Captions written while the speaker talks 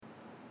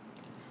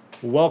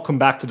Welcome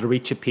back to the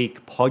Reach Your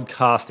Peak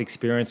podcast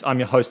experience. I'm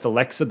your host,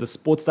 Alexa, the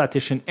sports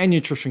dietitian and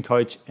nutrition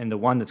coach, and the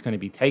one that's going to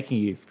be taking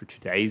you through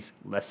today's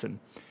lesson.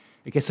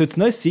 Okay, so it's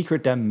no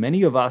secret that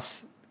many of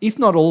us, if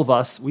not all of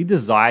us, we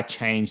desire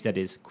change that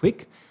is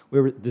quick,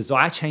 we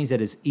desire change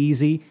that is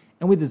easy,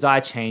 and we desire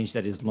change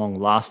that is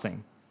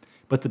long-lasting.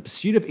 But the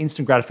pursuit of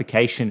instant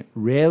gratification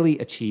rarely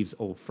achieves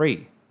all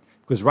three.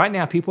 Because right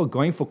now, people are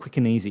going for quick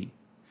and easy,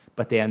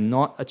 but they are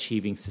not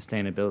achieving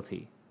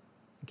sustainability.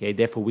 Okay,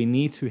 therefore, we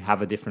need to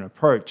have a different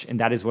approach, and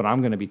that is what I'm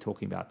going to be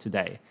talking about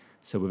today.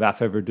 So without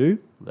further ado,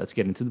 let's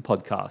get into the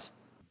podcast.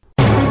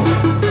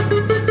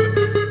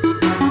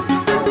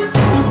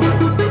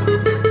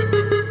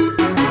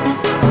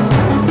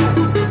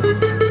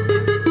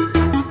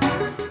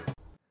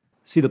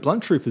 See, the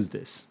blunt truth is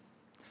this.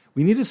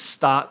 We need to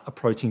start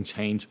approaching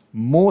change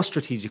more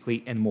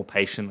strategically and more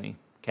patiently,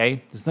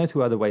 okay? There's no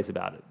two other ways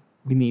about it.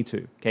 We need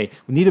to, okay?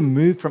 We need to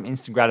move from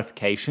instant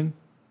gratification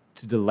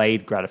to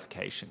delayed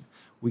gratification.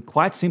 We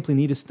quite simply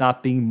need to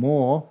start being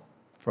more,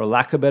 for a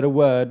lack of a better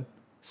word,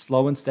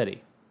 slow and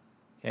steady,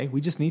 okay? We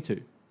just need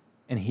to.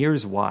 And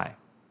here's why.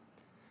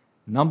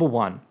 Number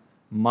one,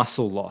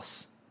 muscle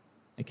loss,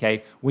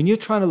 okay? When you're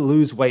trying to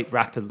lose weight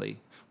rapidly,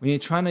 when you're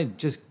trying to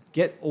just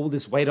get all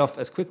this weight off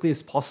as quickly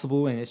as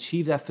possible and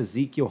achieve that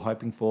physique you're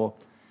hoping for,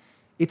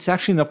 it's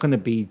actually not going to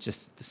be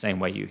just the same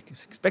way you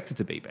expect it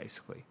to be,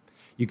 basically.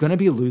 You're going to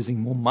be losing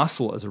more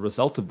muscle as a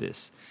result of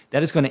this.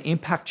 That is going to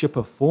impact your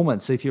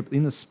performance. So if you're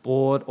in the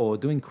sport or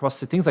doing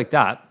CrossFit, things like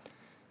that,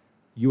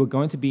 you are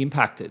going to be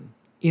impacted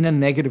in a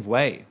negative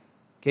way.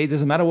 Okay, it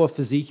doesn't matter what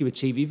physique you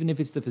achieve, even if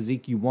it's the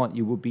physique you want,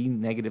 you will be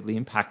negatively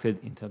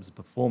impacted in terms of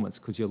performance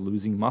because you're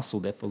losing muscle,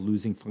 therefore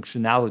losing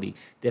functionality,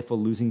 therefore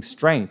losing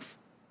strength,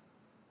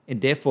 and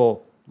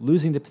therefore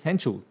losing the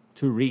potential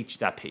to reach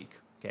that peak,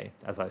 okay,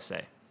 as I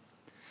say.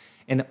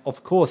 And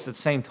of course, at the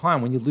same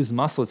time, when you lose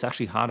muscle, it's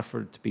actually harder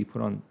for it to be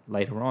put on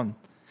later on.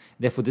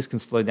 Therefore, this can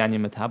slow down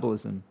your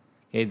metabolism.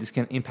 Okay, this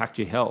can impact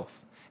your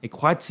health. And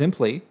quite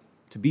simply,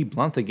 to be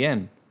blunt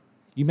again,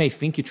 you may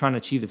think you're trying to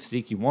achieve the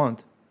physique you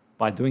want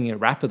by doing it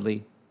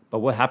rapidly, but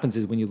what happens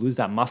is when you lose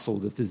that muscle,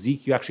 the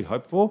physique you actually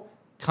hope for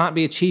can't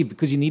be achieved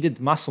because you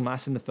needed muscle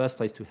mass in the first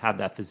place to have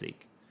that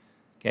physique.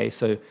 Okay,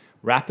 so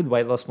rapid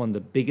weight loss, one of the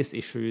biggest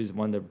issues,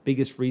 one of the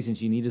biggest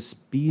reasons you need to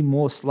be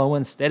more slow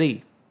and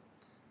steady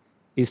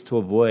is to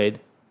avoid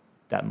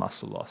that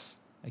muscle loss,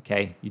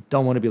 okay? You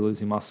don't want to be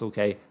losing muscle,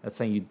 okay? That's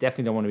something you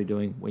definitely don't want to be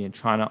doing when you're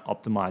trying to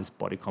optimize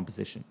body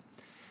composition.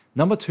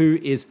 Number two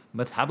is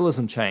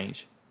metabolism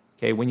change,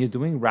 okay? When you're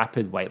doing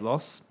rapid weight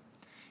loss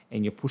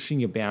and you're pushing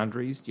your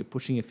boundaries, you're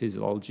pushing your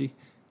physiology,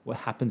 what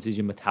happens is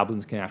your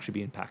metabolism can actually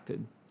be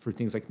impacted through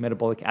things like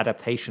metabolic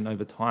adaptation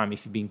over time.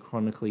 If you've been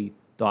chronically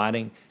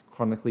dieting,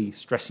 chronically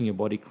stressing your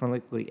body,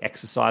 chronically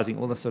exercising,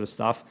 all that sort of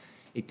stuff,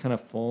 it kind of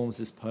forms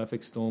this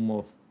perfect storm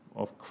of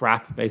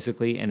crap,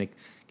 basically, and it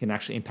can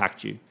actually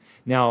impact you.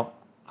 Now,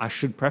 I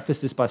should preface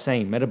this by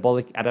saying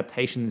metabolic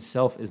adaptation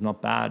itself is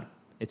not bad.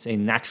 It's a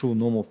natural,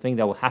 normal thing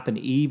that will happen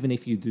even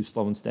if you do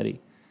slow and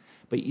steady.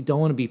 But you don't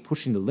want to be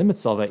pushing the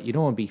limits of it. You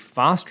don't want to be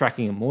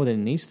fast-tracking it more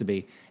than it needs to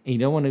be, and you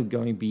don't want to be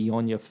going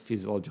beyond your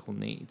physiological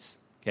needs,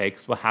 okay?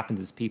 Because what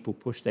happens is people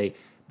push their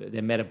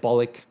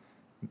metabolic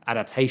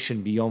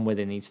adaptation beyond where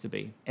it needs to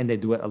be, and they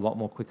do it a lot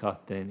more quicker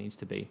than it needs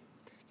to be.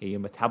 Okay,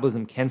 your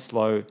metabolism can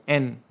slow,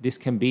 and this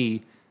can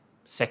be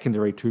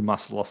secondary to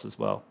muscle loss as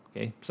well.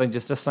 Okay, so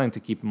just something to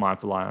keep in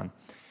mind for Lion.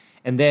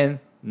 And then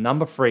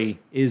number three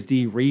is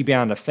the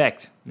rebound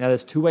effect. Now,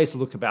 there's two ways to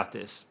look about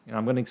this, and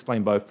I'm going to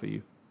explain both for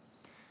you.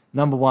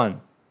 Number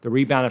one, the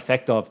rebound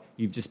effect of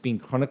you've just been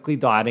chronically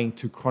dieting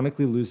to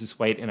chronically lose this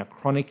weight in a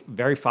chronic,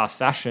 very fast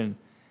fashion.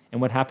 And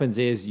what happens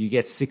is you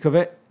get sick of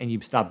it and you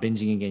start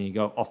binging again. You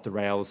go off the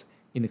rails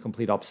in the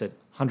complete opposite,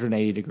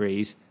 180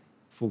 degrees,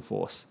 full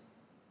force.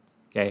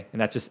 Okay,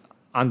 and that just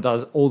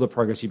undoes all the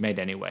progress you've made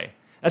anyway.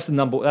 That's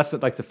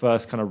the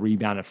first kind of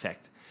rebound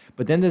effect.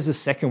 But then there's the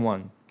second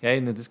one, okay?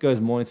 And this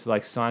goes more into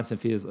like science and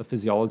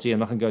physiology. I'm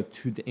not going to go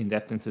too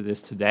in-depth into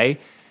this today.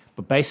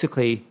 But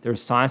basically, there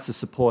is science to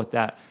support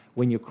that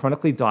when you're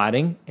chronically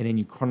dieting and then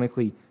you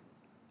chronically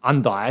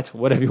undiet,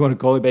 whatever you want to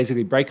call it,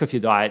 basically break off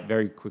your diet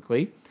very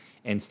quickly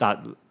and start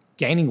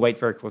gaining weight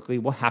very quickly,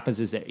 what happens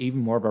is that even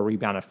more of a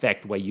rebound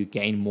effect where you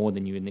gain more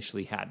than you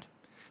initially had.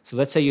 So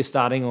let's say you're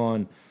starting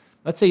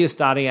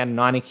at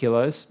 90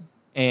 kilos,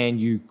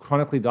 and you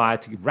chronically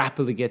diet to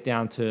rapidly get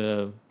down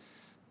to,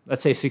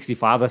 let's say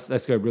 65,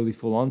 let's go really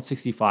full on,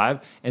 65,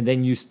 and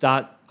then you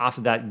start,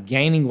 after that,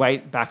 gaining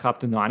weight back up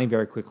to 90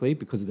 very quickly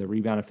because of the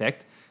rebound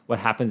effect. What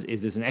happens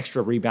is there's an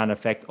extra rebound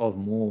effect of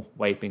more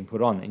weight being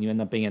put on, and you end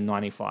up being at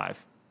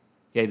 95.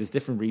 Okay, there's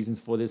different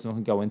reasons for this, and I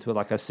can go into it,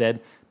 like I said,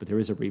 but there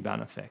is a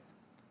rebound effect.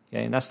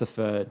 Okay, and that's the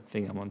third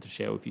thing I wanted to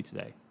share with you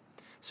today.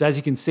 So as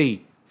you can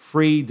see,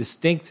 three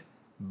distinct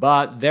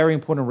but very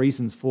important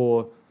reasons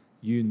for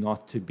you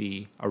not to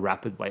be a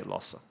rapid weight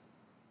losser,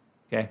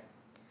 okay?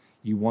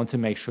 You want to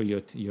make sure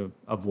you're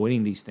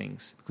avoiding these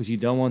things because you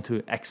don't want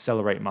to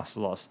accelerate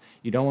muscle loss.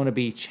 You don't want to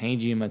be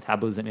changing your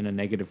metabolism in a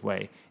negative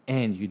way,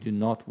 and you do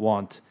not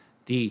want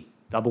the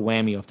double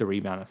whammy of the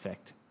rebound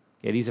effect.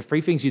 Okay, these are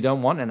three things you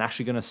don't want and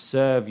actually going to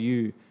serve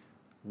you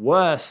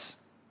worse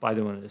by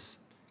doing this.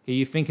 Okay,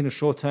 you think in the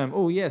short term,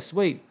 oh yeah,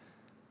 sweet,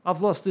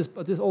 I've lost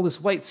all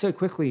this weight so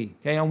quickly.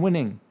 Okay, I'm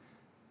winning.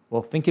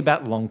 Well, think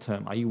about long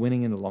term. Are you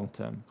winning in the long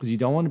term? Because you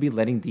don't want to be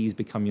letting these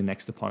become your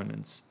next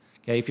opponents.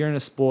 Okay, if you're in a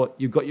sport,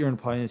 you've got your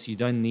opponents. You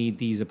don't need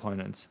these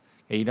opponents.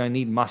 Okay, you don't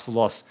need muscle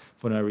loss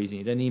for no reason.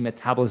 You don't need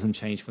metabolism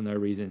change for no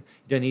reason.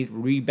 You don't need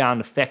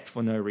rebound effect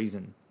for no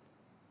reason.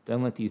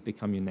 Don't let these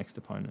become your next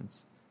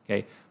opponents.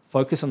 Okay,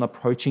 focus on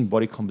approaching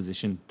body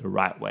composition the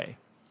right way.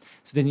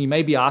 So then you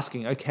may be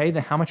asking, okay,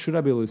 then how much should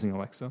I be losing,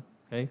 Alexa?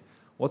 Okay,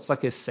 what's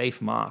like a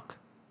safe mark?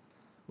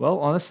 Well,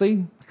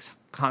 honestly, I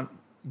can't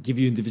give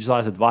you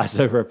individualized advice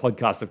over a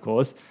podcast, of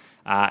course.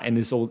 And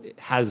this all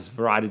has a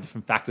variety of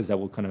different factors that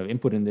will kind of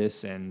input in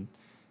this and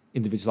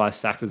individualized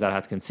factors that I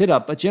have to consider.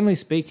 But generally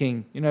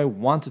speaking,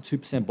 1 to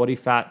 2% body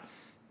fat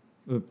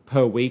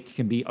per week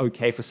can be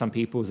okay for some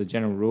people as a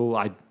general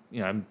rule.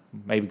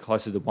 Maybe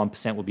closer to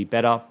 1% would be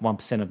better,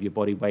 1% of your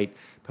body weight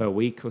per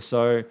week or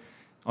so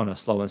on a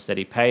slow and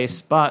steady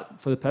pace.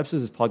 But for the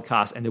purposes of this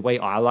podcast and the way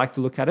I like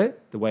to look at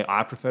it, the way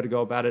I prefer to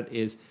go about it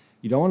is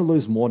you don't want to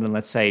lose more than,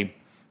 let's say,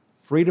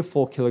 3 to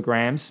 4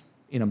 kilograms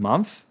in a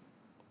month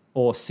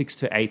or 6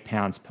 to 8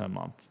 pounds per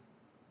month.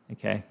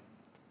 Okay?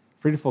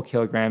 3 to 4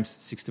 kilograms,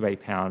 6 to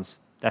 8 pounds,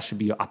 that should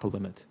be your upper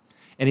limit.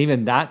 And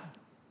even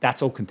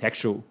that's all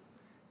contextual.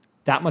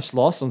 That much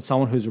loss on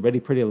someone who's already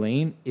pretty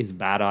lean is a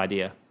bad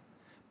idea.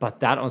 But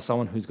that on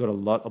someone who's got a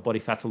lot of body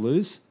fat to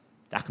lose,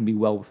 that can be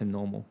well within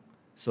normal.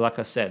 So like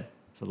I said,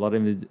 there's a lot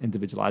of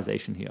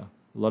individualization here,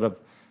 a lot of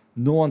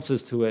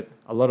nuances to it,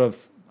 a lot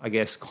of,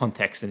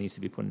 context that needs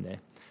to be put in there.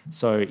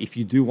 So if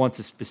you do want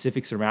the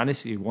specifics around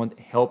this, you want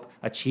help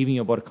achieving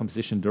your body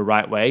composition the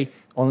right way,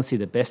 honestly,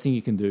 the best thing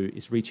you can do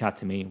is reach out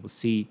to me and we'll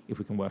see if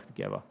we can work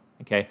together.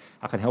 Okay,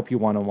 I can help you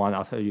one-on-one.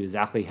 I'll tell you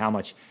exactly how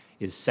much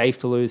is safe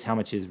to lose, how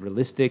much is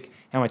realistic,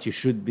 how much you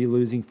should be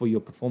losing for your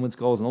performance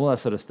goals and all that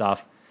sort of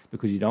stuff,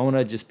 because you don't want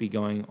to just be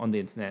going on the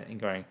internet and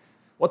going,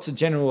 what's the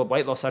general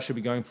weight loss I should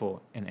be going for,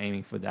 and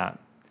aiming for that.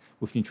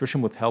 With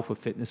nutrition, with health, with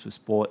fitness, with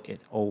sport, it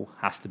all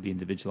has to be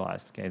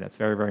individualized. Okay, that's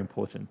very, very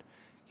important.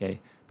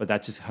 Okay, but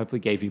that just hopefully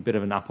gave you a bit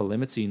of an upper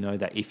limit so you know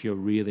that if you're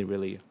really,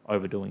 really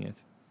overdoing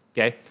it.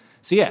 Okay,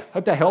 so yeah,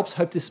 hope that helps.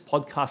 Hope this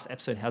podcast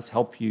episode has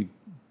helped you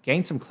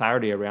gain some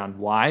clarity around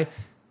why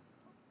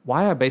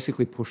I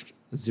basically pushed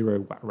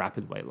zero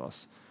rapid weight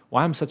loss.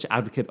 Why I'm such an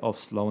advocate of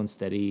slow and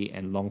steady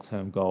and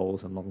long-term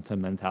goals and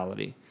long-term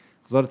mentality.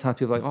 Because a lot of times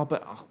people are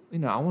like,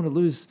 I want to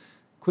lose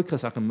quicker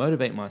so I can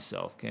motivate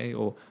myself, okay?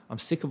 Or I'm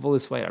sick of all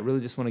this weight. I really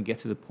just want to get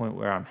to the point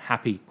where I'm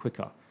happy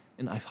quicker.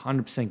 And I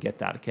 100% get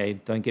that, okay?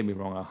 Don't get me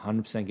wrong. I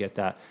 100% get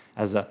that.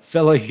 As a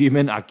fellow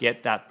human, I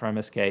get that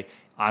premise, okay?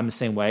 I'm the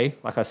same way.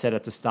 Like I said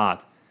at the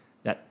start,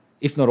 that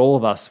if not all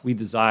of us, we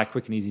desire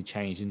quick and easy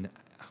change in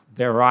a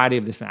variety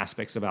of different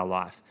aspects of our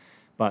life.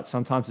 But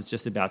sometimes it's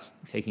just about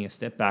taking a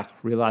step back,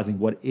 realizing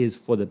what is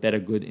for the better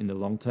good in the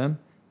long term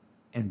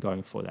and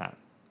going for that,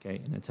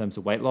 okay? And in terms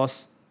of weight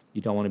loss,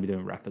 you don't want to be doing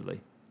it rapidly.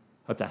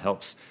 Hope that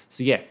helps.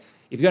 So yeah,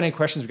 if you've got any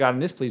questions regarding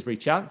this, please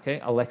reach out, okay?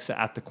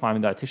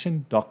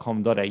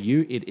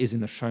 alexa@theclimbingdietitian.com.au. It is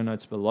in the show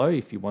notes below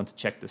if you want to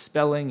check the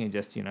spelling and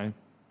just,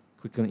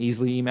 quickly and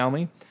easily email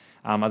me.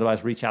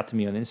 Otherwise, reach out to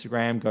me on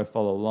Instagram, go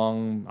follow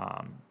along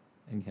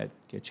and get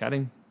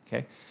chatting,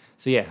 okay?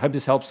 So yeah, hope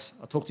this helps.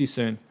 I'll talk to you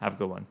soon. Have a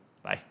good one.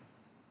 Bye.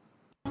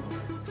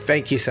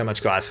 Thank you so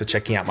much, guys, for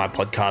checking out my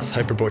podcast.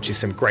 Hope it brought you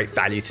some great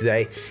value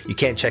today. You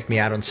can check me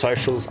out on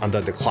socials under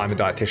The Climbing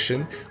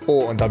Dietitian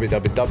or on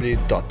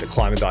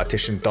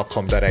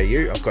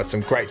www.theclimbingdietitian.com.au. I've got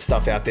some great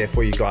stuff out there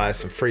for you guys,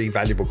 some free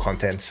valuable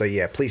content. So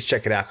yeah, please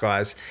check it out,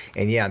 guys.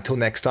 And yeah, until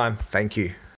next time, thank you.